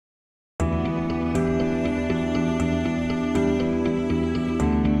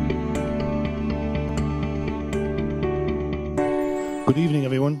Good evening,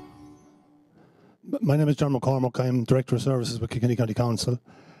 everyone. My name is John McCormack. I'm Director of Services with Kilkenny County Council.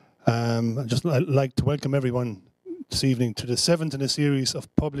 I'd like to welcome everyone this evening to the 7th in a series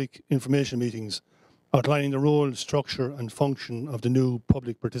of public information meetings outlining the role, structure and function of the new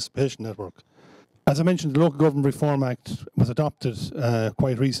Public Participation Network. As I mentioned, the Local Government Reform Act was adopted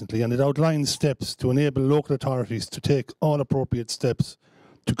quite recently, and it outlines steps to enable local authorities to take all appropriate steps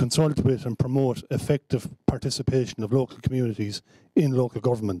to consult with and promote effective participation of local communities in local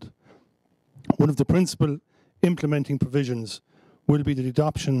government. One of the principal implementing provisions will be the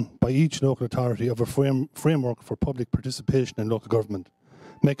adoption by each local authority of a framework for public participation in local government.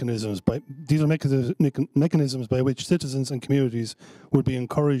 These are mechanisms by which citizens and communities will be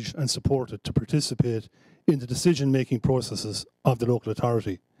encouraged and supported to participate in the decision-making processes of the local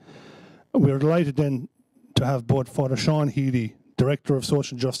authority. We are delighted then to have both Father Sean Healy, Director of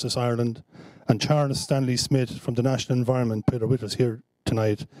Social Justice Ireland, and Charles Stanley Smith from the National Environment Pillar with us here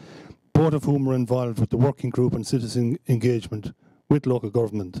tonight, both of whom are involved with the working group on citizen engagement with local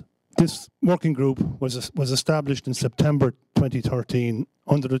government. This working group was established in September 2013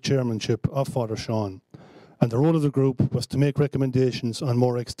 under the chairmanship of Father Sean, and the role of the group was to make recommendations on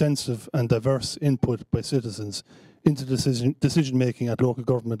more extensive and diverse input by citizens into decision-making at local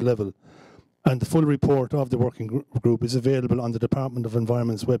government level. And the full report of the working group is available on the Department of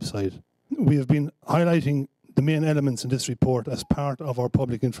Environment's website. We have been highlighting the main elements in this report as part of our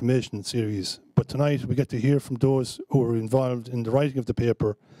public information series, but tonight we get to hear from those who were involved in the writing of the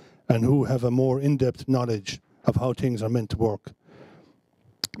paper and who have a more in-depth knowledge of how things are meant to work.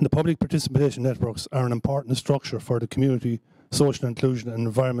 The public participation networks are an important structure for the community, social inclusion and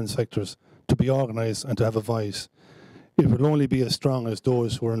environment sectors to be organised and to have a voice. It will only be as strong as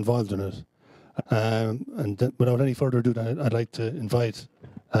those who are involved in it. Without any further ado, I'd like to invite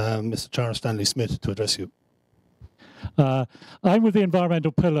Mr. Charles Stanley Smith to address you. I'm with the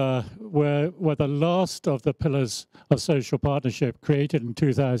environmental pillar, where the last of the pillars of social partnership created in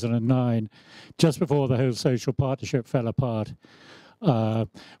 2009, just before the whole social partnership fell apart.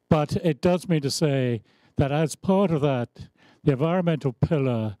 But it does mean to say that as part of that, the environmental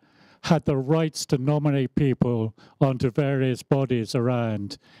pillar had the rights to nominate people onto various bodies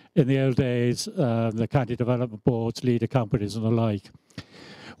around. In the old days, the county development boards, leader companies and the like.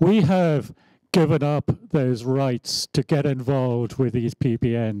 We have given up those rights to get involved with these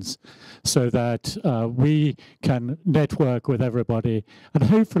PPNs so that we can network with everybody and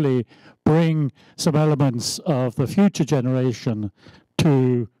hopefully bring some elements of the future generation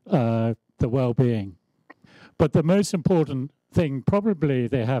to the well-being. But the most important thing probably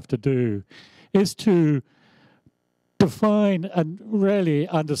they have to do is to define and really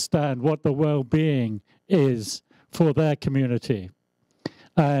understand what the well-being is for their community.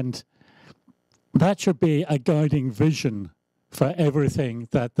 And that should be a guiding vision for everything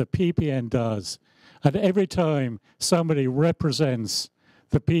that the PPN does. And every time somebody represents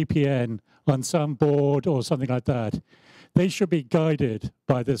the PPN on some board or something like that, they should be guided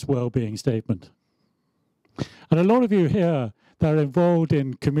by this well-being statement. And a lot of you here that are involved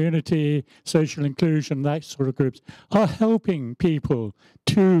in community, social inclusion, that sort of groups, are helping people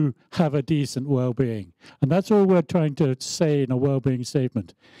to have a decent well-being. And that's all we're trying to say in a well-being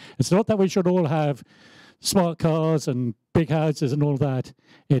statement. It's not that we should all have smart cars and big houses and all that.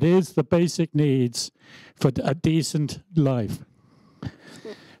 It is the basic needs for a decent life.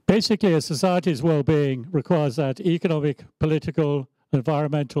 Basically, a society's well-being requires that economic, political,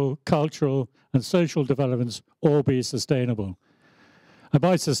 environmental, cultural, and social developments all be sustainable. And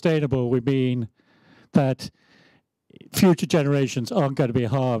by sustainable, we mean that future generations aren't going to be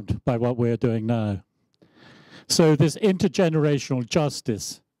harmed by what we're doing now. So this intergenerational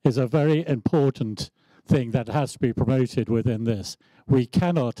justice is a very important thing that has to be promoted within this. We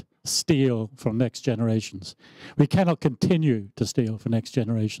cannot steal from next generations. We cannot continue to steal from next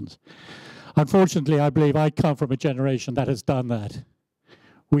generations. Unfortunately, I believe I come from a generation that has done that.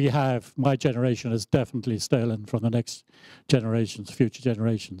 My generation has definitely stolen from the next generations, future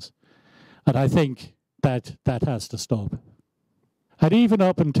generations. And I think that has to stop. And even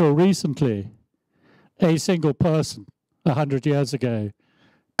up until recently, a single person 100 years ago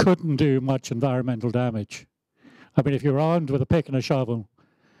couldn't do much environmental damage. I mean, if you're armed with a pick and a shovel,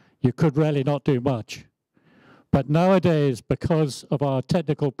 you could really not do much. But nowadays, because of our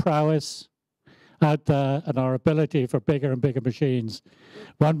technical prowess out there and our ability for bigger and bigger machines,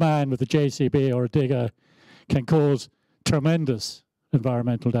 one man with a JCB or a digger can cause tremendous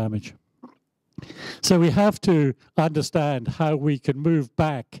environmental damage. So we have to understand how we can move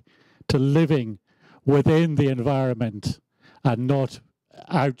back to living within the environment and not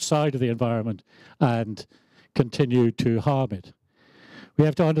outside of the environment and continue to harm it. We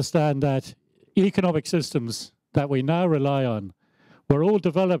have to understand that economic systems that we now rely on were all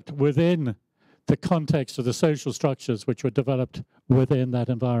developed within the context of the social structures which were developed within that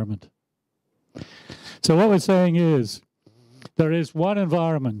environment. So what we're saying is there is one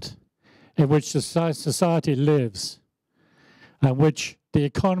environment in which the society lives and which the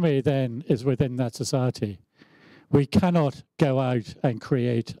economy then is within that society. We cannot go out and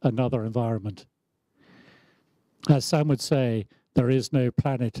create another environment. As some would say, there is no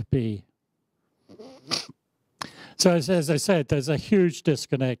planet B. So as I said, there's a huge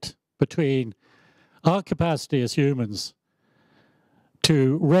disconnect between our capacity as humans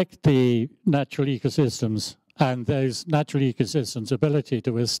to wreck the natural ecosystems and those natural ecosystems' ability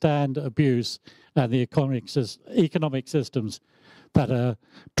to withstand abuse and the economic systems that are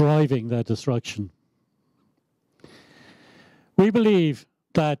driving their destruction. We believe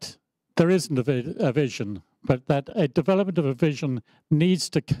that there isn't a vision, but that a development of a vision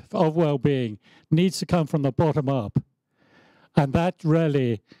of well-being needs to come from the bottom up. And that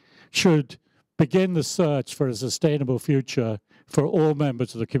really should begin the search for a sustainable future for all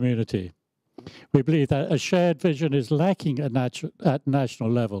members of the community. We believe that a shared vision is lacking at national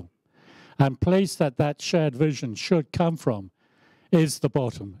level, and place that shared vision should come from is the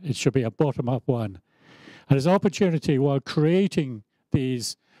bottom. It should be a bottom-up one. And there's opportunity while creating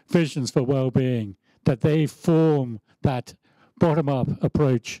these visions for well-being that they form that bottom-up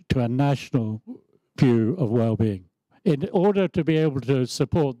approach to a national view of well-being. In order to be able to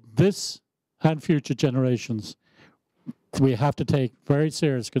support this and future generations, we have to take very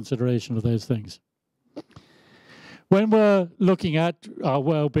serious consideration of those things. When we're looking at our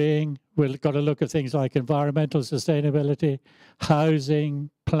well-being, we've got to look at things like environmental sustainability, housing,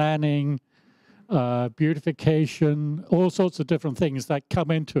 planning, beautification, all sorts of different things that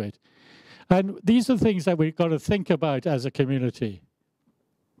come into it. And these are things that we've got to think about as a community.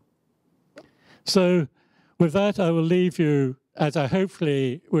 So with that, I will leave you as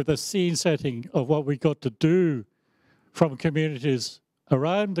hopefully with a scene setting of what we've got to do from communities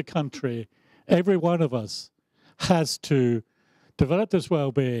around the country. Every one of us has to develop this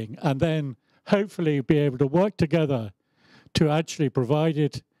well-being and then hopefully be able to work together to actually provide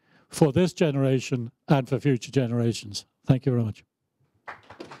it for this generation and for future generations. Thank you very much.